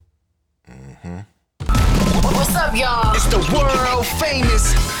What's up, y'all? It's the world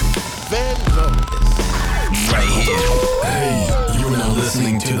famous Van right here. Hey, you're now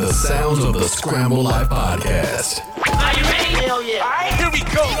listening to the sounds of the Scramble Life Podcast. Are you ready? Hell yeah. All right, here we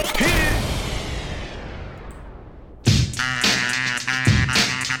go.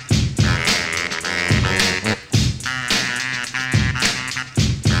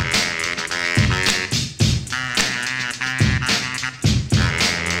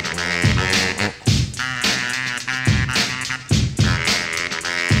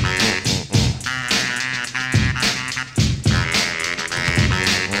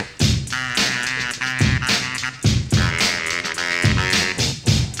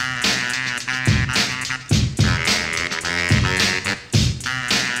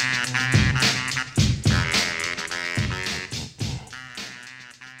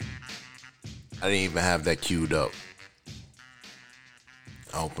 I didn't even have that queued up.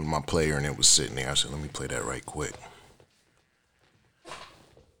 I opened my player and it was sitting there. I said, let me play that right quick.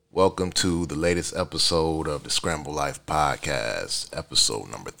 Welcome to the latest episode of the Scramble Life Podcast, episode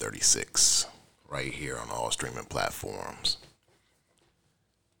number 36, right here on all streaming platforms.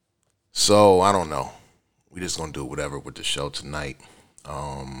 So, I don't know. We just gonna do whatever with the show tonight.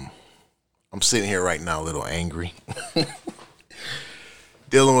 I'm sitting here right now a little angry.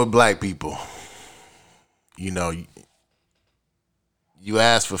 Dealing with black people. You know, you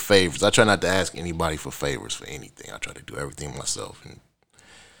ask for favors. I try not to ask anybody for favors for anything. I try to do everything myself. And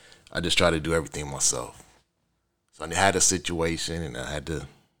I just try to do everything myself. So I had a situation and I had to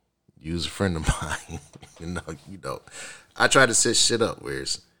use a friend of mine. you know, I try to set shit up where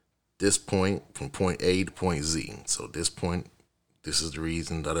it's this point from point A to point Z. So this point, this is the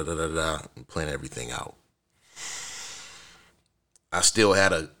reason, and plan everything out. I still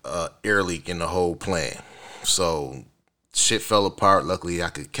had a air leak in the whole plan. So shit fell apart. Luckily, I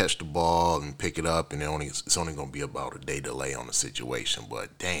could catch the ball and pick it up, and it's only going to be about a day delay on the situation.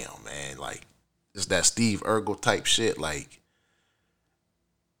 But damn, man, like, it's that Steve Urkel type shit. Like,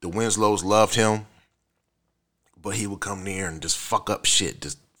 the Winslows loved him, but he would come near and just fuck up shit.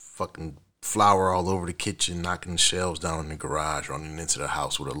 Just fucking flour all over the kitchen, knocking the shelves down in the garage, running into the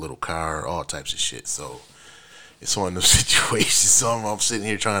house with a little car, all types of shit. So it's one of those situations. So I'm sitting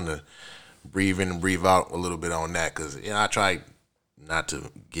here trying to breathe in and breathe out a little bit on that because, you know, I try not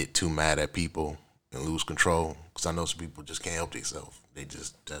to get too mad at people and lose control because I know some people just can't help themselves.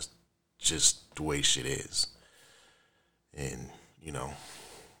 That's just the way shit is. And, you know,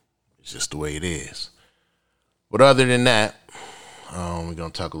 it's just the way it is. But other than that, we're going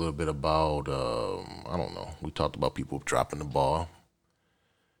to talk a little bit about, I don't know, we talked about people dropping the ball.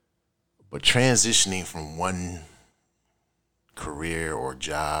 But transitioning from one career or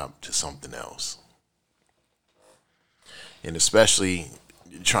job to something else. And especially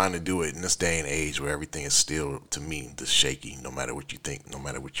trying to do it in this day and age where everything is still, to me, just shaky, no matter what you think, no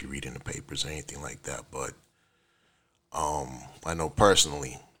matter what you read in the papers or anything like that. But I know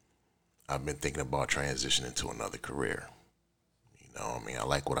personally, I've been thinking about transitioning to another career. You know, I mean, I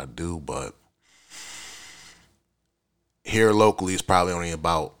like what I do, but here locally it's probably only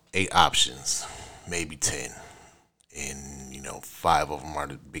about 8 options, maybe 10. And, you know, 5 of them are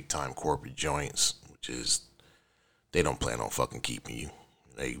the big time corporate joints, which is, they don't plan on fucking keeping you.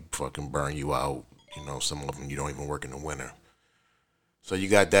 They fucking burn you out. You know, some of them you don't even work in the winter. So you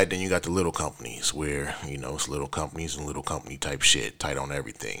got that, then you got the little companies where, you know, it's little companies and little company type shit, tight on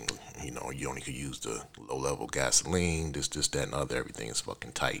everything. You know, you only could use the low level gasoline, this, that, and other. Everything is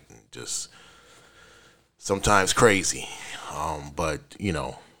fucking tight and just sometimes crazy. But, you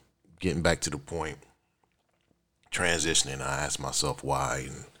know, getting back to the point, transitioning, I asked myself why,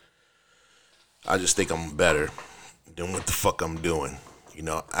 and I just think I'm better than what the fuck I'm doing. You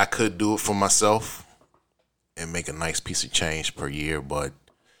know, I could do it for myself and make a nice piece of change per year, but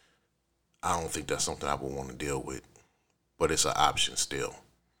I don't think that's something I would want to deal with. But it's an option still.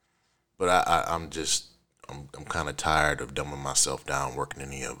 But I'm kind of tired of dumbing myself down working in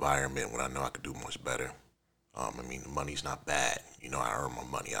the environment when I know I could do much better. I mean, the money's not bad. You know, I earn my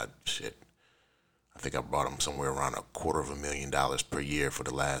money. I think I brought them somewhere around $250,000 per year for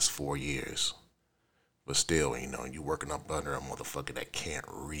the last 4 years. But still, you know, you working up under a motherfucker that can't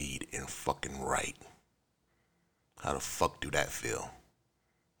read and fucking write. How the fuck do that feel?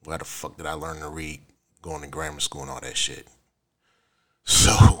 Why the fuck did I learn to read going to grammar school and all that shit?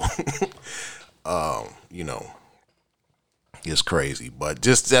 So, you know, it's crazy. But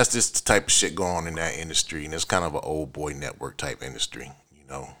that's just the type of shit going on in that industry. And it's kind of an old boy network type industry, you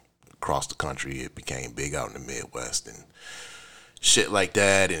know. Across the country, it became big out in the Midwest and shit like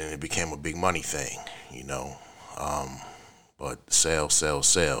that, and it became a big money thing, you know. But sales.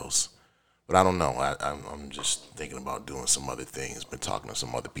 But I don't know. I'm just thinking about doing some other things. Been talking to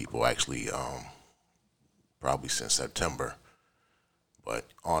some other people actually, probably since September, but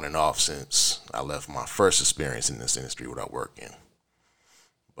on and off since I left my first experience in this industry without working.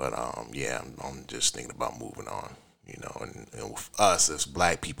 But yeah, I'm just thinking about moving on. And with us as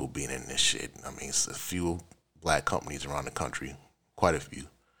black people being in this shit, I mean, it's a few black companies around the country, quite a few.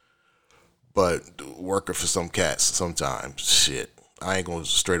 But working for some cats sometimes, shit. I ain't gonna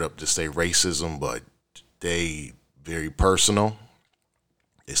straight up just say racism, but they very personal.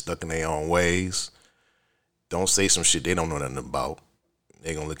 They stuck in their own ways. Don't say some shit they don't know nothing about.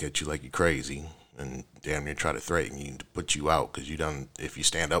 They gonna look at you like you're crazy and damn near try to threaten you to put you out because you done if you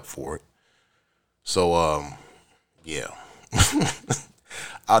stand up for it. So yeah.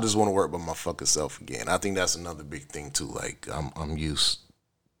 I just want to work by my fucking self again. I think that's another big thing too. Like I'm used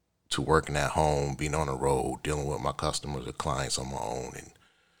to working at home, being on the road, dealing with my customers or clients on my own, and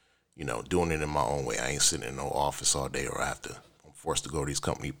doing it in my own way. I ain't sitting in no office all day, or I'm forced to go to these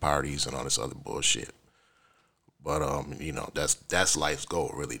company parties and all this other bullshit. But that's life's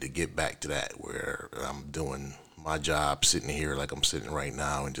goal, really, to get back to that where I'm doing my job, sitting here like I'm sitting right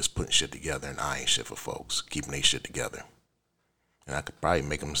now, and just putting shit together, and I ain't shit for folks, keeping they shit together. And I could probably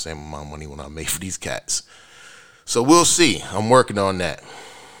make them the same amount of money when I make for these cats. So we'll see. I'm working on that.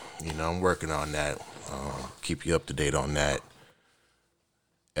 I'm working on that. Keep you up to date on that.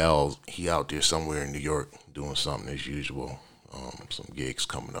 L, he out there somewhere in New York doing something as usual. Some gigs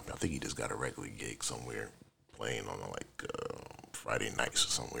coming up. I think he just got a regular gig somewhere playing on Friday nights or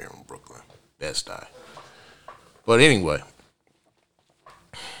somewhere in Brooklyn. Best I. But anyway,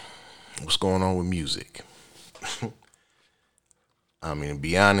 what's going on with music? I mean, to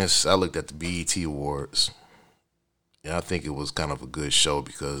be honest, I looked at the BET Awards. Yeah, I think it was kind of a good show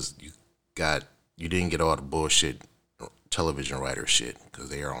because you didn't get all the bullshit television writer shit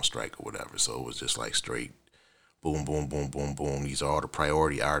because they are on strike or whatever. So it was just like straight boom, boom, boom, boom, boom. These are all the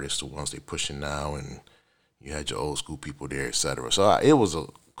priority artists, the ones they pushing now, and you had your old school people there, etc. So it was a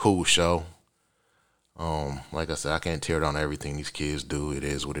cool show. Like I said, I can't tear down everything these kids do. It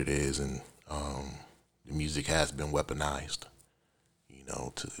is what it is, and the music has been weaponized.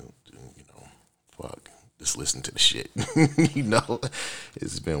 Fuck. Just listen to the shit.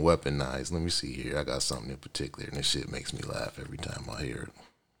 It's been weaponized. Let me see here. I got something in particular, and this shit makes me laugh every time I hear it.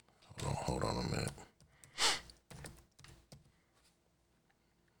 Hold on a minute.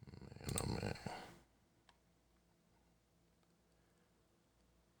 Man.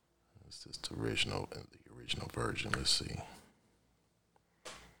 This is the original version. Let's see.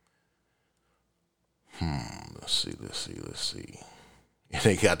 Let's see. And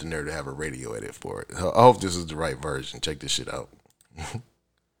they got the nerve to have a radio edit for it. I hope this is the right version. Check this shit out.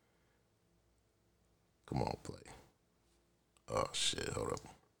 Come on, play. Oh, shit. Hold up.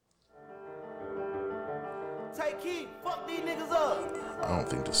 Take heat. Fuck these niggas up. I don't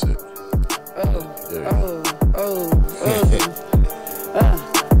think that's it.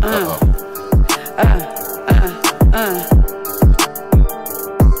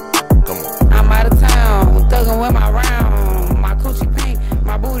 Come on. I'm out of town, thugging with my round. My coochie pink,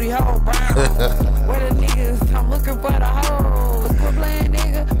 my booty hole brown. Where the niggas? I'm looking for the hoes. Quit playing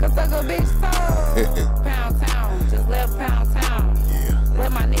nigga, cause suck a bitch soul. Pound town, just left Pound town. Yeah.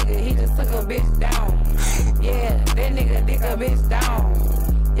 Let my nigga, he just took a bitch down. Yeah, that nigga dick a bitch down.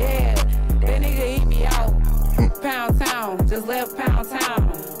 Yeah, that nigga eat me out. Pound town, just left Pound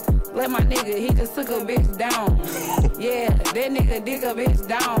town. Let my nigga, he just took a bitch down. Yeah, that nigga dick a bitch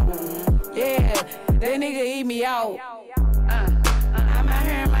down. Yeah, that nigga eat me out. I'm out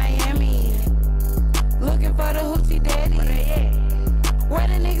here in Miami, looking for the hoochie daddy. Where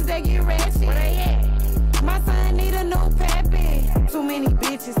the niggas that get ratchet? My son need a new pappy. Too many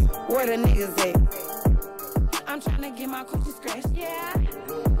bitches, where the niggas at? I'm tryna get my coochie scratched, yeah.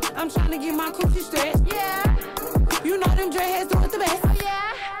 I'm tryna get my coochie stretched, yeah. You know them dreadheads do it the best, oh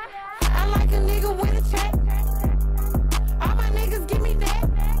yeah. I like a nigga with a check. All my niggas give me that.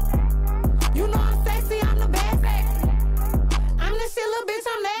 You know I'm sexy, I'm the best. I'm the shit, little bitch,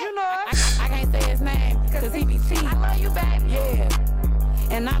 I'm that. You know I can't say his name, cause he be cheating. I love you, baby. Yeah,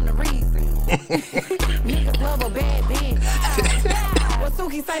 and I'm the reason. Niggas love a bad bitch. What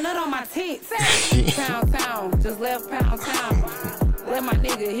Suki say, nut on my tits. Pound town, just left Pound town. Let my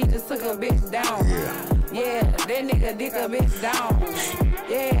nigga, he just took a bitch down. Yeah, that nigga dick a bitch down.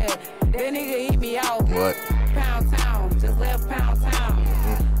 Yeah, that nigga eat me out. What? Pound town, just left Pound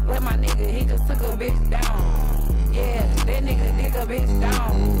town. Let my nigga, he just took a bitch down. Yeah, that nigga dick a bitch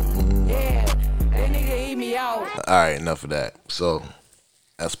down. Yeah, that nigga eat me out. All right, enough of that. So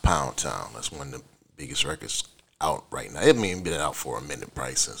that's Pound Town. That's one of the biggest records out right now. It ain't been out for a minute,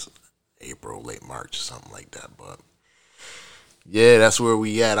 probably since April, late March, something like that. But yeah, that's where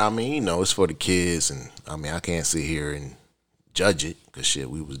we at. I mean, you know, it's for the kids, and I mean, I can't sit here and judge it because shit,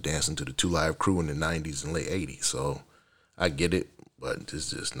 we was dancing to the 2 Live Crew in the 90s and late 80s, so I get it. But it's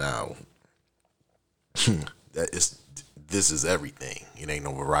just now this is everything. It ain't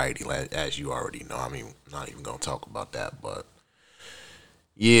no variety, as you already know. I mean, I'm not even gonna talk about that, but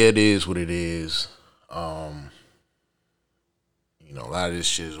yeah, it is what it is. You know, a lot of this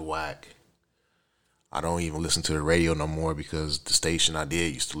shit is whack. I don't even listen to the radio no more because the station I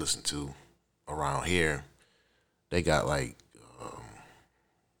did used to listen to around here, they got like,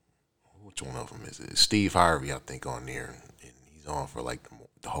 which one of them is it? Steve Harvey, I think, on there, and he's on for like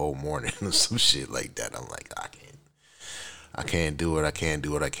the whole morning or some shit like that. I'm like, I can't do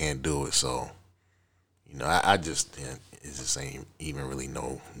it. So, you know, I just, it just ain't even really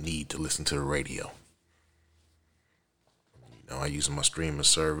no need to listen to the radio. You know, I use my streaming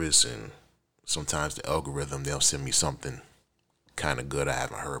service, and sometimes the algorithm, they'll send me something kind of good I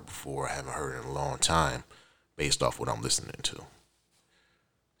haven't heard before, I haven't heard in a long time, based off what I'm listening to.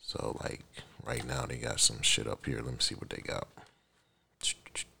 So, like, right now they got some shit up here. Let me see what they got.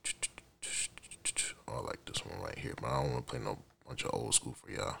 Oh, I like this one right here, but I don't want to play no bunch of old school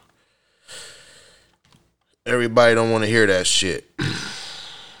for y'all. Everybody don't want to hear that shit.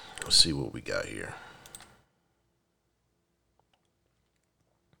 Let's see what we got here.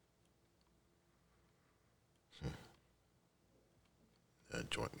 That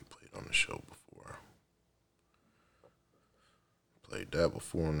joint we played on the show before. Played that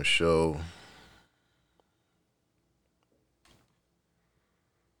before on the show.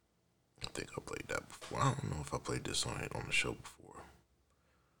 I think I played that before. I don't know if I played this on the show before.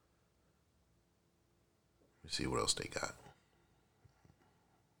 Let me see what else they got.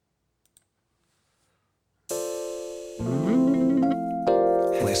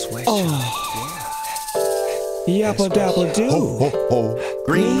 Yappa dabba do. Ho, ho, ho.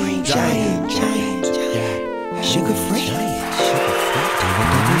 Green giant. Sugar free.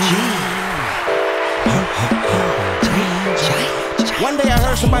 One day I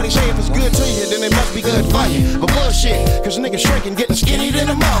heard somebody say if it's good to you, then it must be good for you. But bullshit, cause niggas shrinking, getting skinny than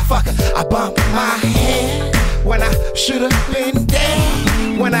a motherfucker. I bumped my head when I should've been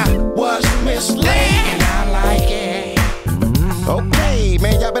dead, when I was misled, and I like it. Okay,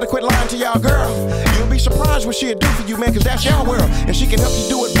 man, y'all better quit lying to y'all girl. You'll be surprised what she'll do for you, man, cause that's your world. And she can help you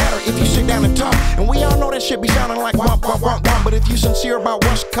do it better if you sit down and talk. And we all know that shit be sounding like womp, womp, womp, womp. But if you sincere about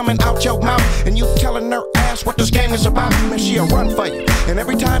what's coming out your mouth, and you telling her ass what this game is about, man, she'll run for you. And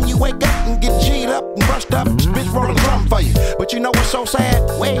every time you wake up and get G'd up and brushed up, this bitch roll a drum for you. But you know what's so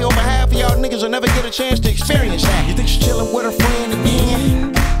sad? Way over half of y'all niggas will never get a chance to experience that. You think she's chilling with her friend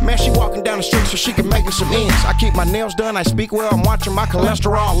again? Man, she walking down the street so she can make her some ends. I keep my nails done, I speak well, I'm watching my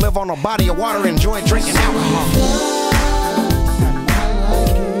cholesterol, live on a body of water, enjoy drinking alcohol.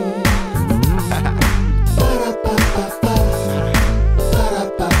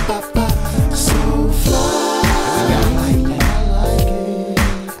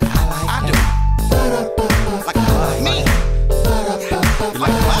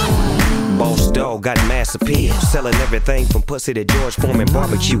 Got mass appeal, selling everything from pussy to George Foreman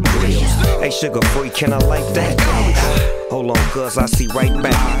barbecue grills. Hey, sugar free, can I like that? Hold on, cuz I see right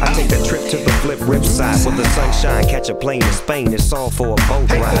back. I take that trip to the flip rip side where the sunshine, catch a plane to Spain. It's all for a boat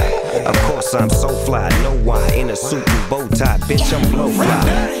ride. Of course I'm so fly, know why? In a suit and bow tie, bitch, I'm blow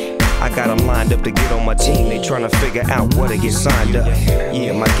fly. I got them lined up to get on my team. They tryna figure out where to get signed up.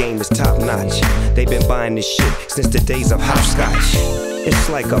 Yeah, my game is top notch. They been buying this shit since the days of hopscotch. It's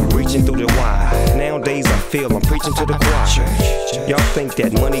like I'm reaching through the wire. Nowadays I feel I'm preaching to the choir. Y'all think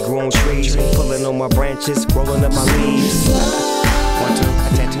that money grow on trees, pulling on my branches, rolling up my leaves. 1, 2, a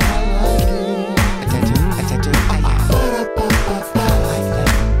tattoo. A tattoo, a tattoo.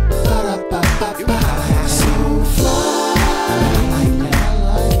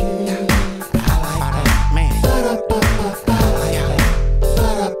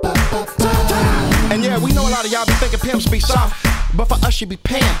 And yeah, we know a lot of y'all be thinking pimps be soft, but for us she be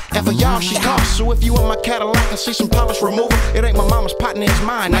paying, and for y'all she costs. So if you in my Cadillac and see some polish remover, it ain't my mama's partner, it's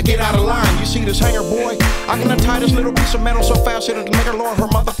mine. I get out of line. You see this hanger, boy? I can untie this little piece of metal so fast it'll make her lower her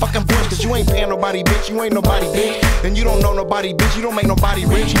motherfucking voice. Cause you ain't paying nobody, bitch. You ain't nobody, bitch. And you don't know nobody, bitch. You don't make nobody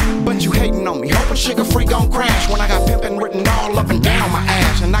rich. But you hating on me, hoping sugar free gon' crash when I got pimpin' written all up and down my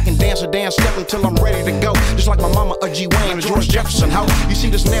ass. And I can dance a dance step until I'm ready to go, just like my mama, a G Wayne, a George Jefferson, ho. You see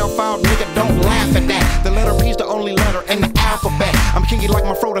this nail file, nigga, don't laugh at that. The letter P's the only letter in the alphabet. I'm kinky like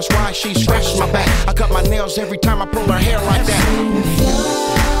my fro, that's why she scratches my back. I cut my nails every time I pull her hair like that.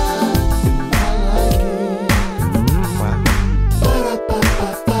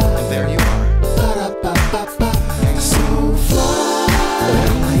 And there you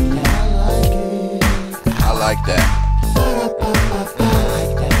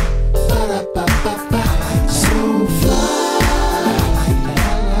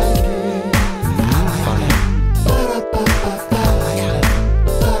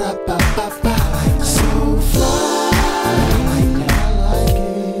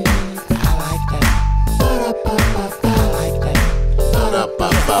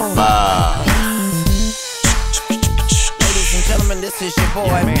Ladies and gentlemen, this is your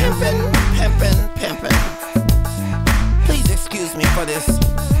boy, Pimpin'. Please excuse me for this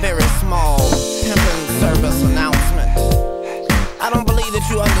very small pimpin' service announcement. I don't believe that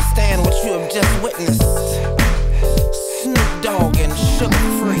you understand what you have just witnessed. Snoop Dogg and Sugar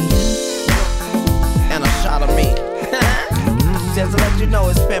Free. And a shot of me. Just to let you know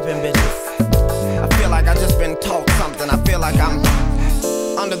it's pimpin', bitches. I feel like I just been taught something. I feel like I'm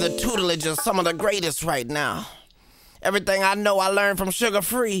under the tutelage of some of the greatest right now. Everything I know I learned from Sugar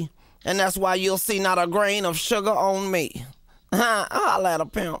Free, and that's why you'll see not a grain of sugar on me. Holla at a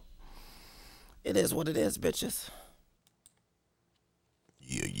pimp. It is what it is, bitches.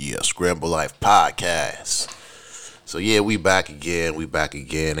 Yeah, Scramble Life Podcast. So yeah, we back again.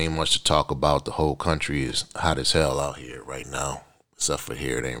 Ain't much to talk about. The whole country is hot as hell out here right now. Except for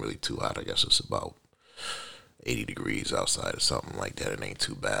here, it ain't really too hot. I guess it's about 80 degrees outside or something like that. It ain't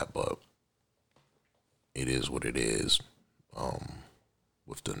too bad, but it is what it is.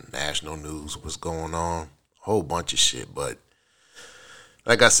 With the national news, what's going on, a whole bunch of shit. But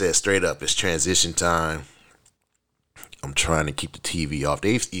like I said, straight up, it's transition time. I'm trying to keep the TV off.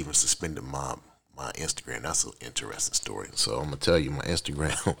 They've even suspended my Instagram. That's an interesting story. So I'm gonna tell you, my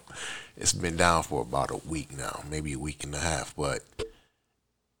Instagram, it's been down for about a week now, maybe a week and a half. But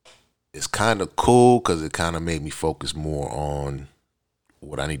it's kind of cool because it kind of made me focus more on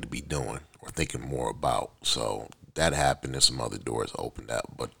what I need to be doing or thinking more about. So that happened and some other doors opened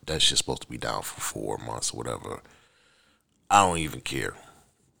up, but that shit's supposed to be down for 4 months or whatever. I don't even care,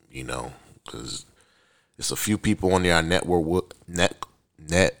 because it's a few people on there I network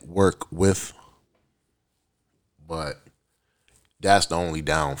with, but that's the only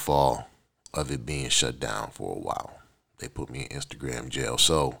downfall of it being shut down for a while. They put me in Instagram jail.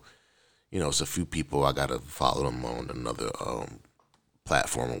 So, it's a few people, I got to follow them on another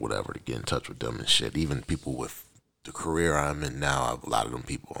platform or whatever to get in touch with them and shit. Even people with the career I'm in now, I have a lot of them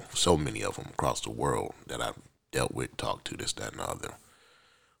people, so many of them across the world that I've dealt with, talked to, this, that, and the other,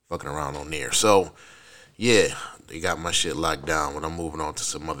 fucking around on there. So, yeah, they got my shit locked down. When I'm moving on to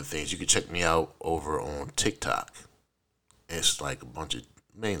some other things, you can check me out over on TikTok. It's like a bunch of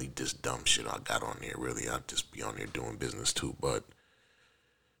mainly just dumb shit I got on there, really. I'll just be on there doing business too. But,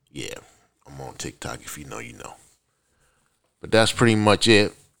 yeah, I'm on TikTok. If you know, you know. But that's pretty much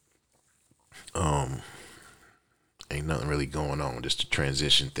it. Ain't nothing really going on. Just a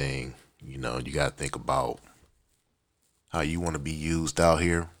transition thing. You got to think about how you want to be used out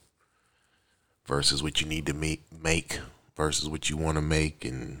here versus what you need to make versus what you want to make,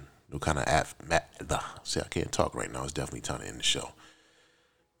 and what kind of see, I can't talk right now. It's definitely time to end the show.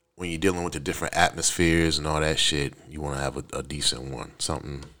 When you're dealing with the different atmospheres and all that shit, you want to have a decent one,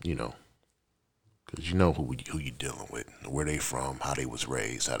 something, because you know who you're dealing with, where they from, how they was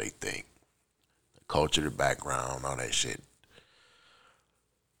raised, how they think, the culture, the background, all that shit.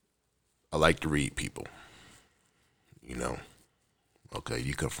 I like to read people, Okay,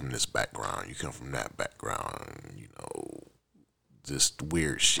 you come from this background, you come from that background, just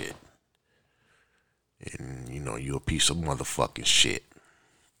weird shit. And, you're a piece of motherfucking shit.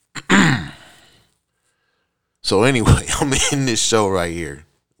 So anyway, I'm in this show right here.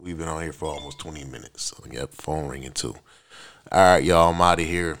 We've been on here for almost 20 minutes. So, yep, phone ringing too. All right, y'all, I'm out of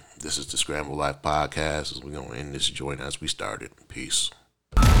here. This is the Scramble Life Podcast. We're going to end this joint as we started. Peace.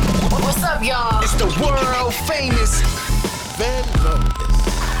 What's up, y'all? It's the world famous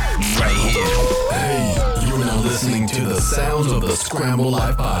Right here. Hey, you're now listening to the sounds of the Scramble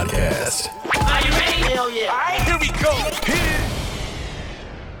Life Podcast. Are you ready? Hell yeah. All right, here we go.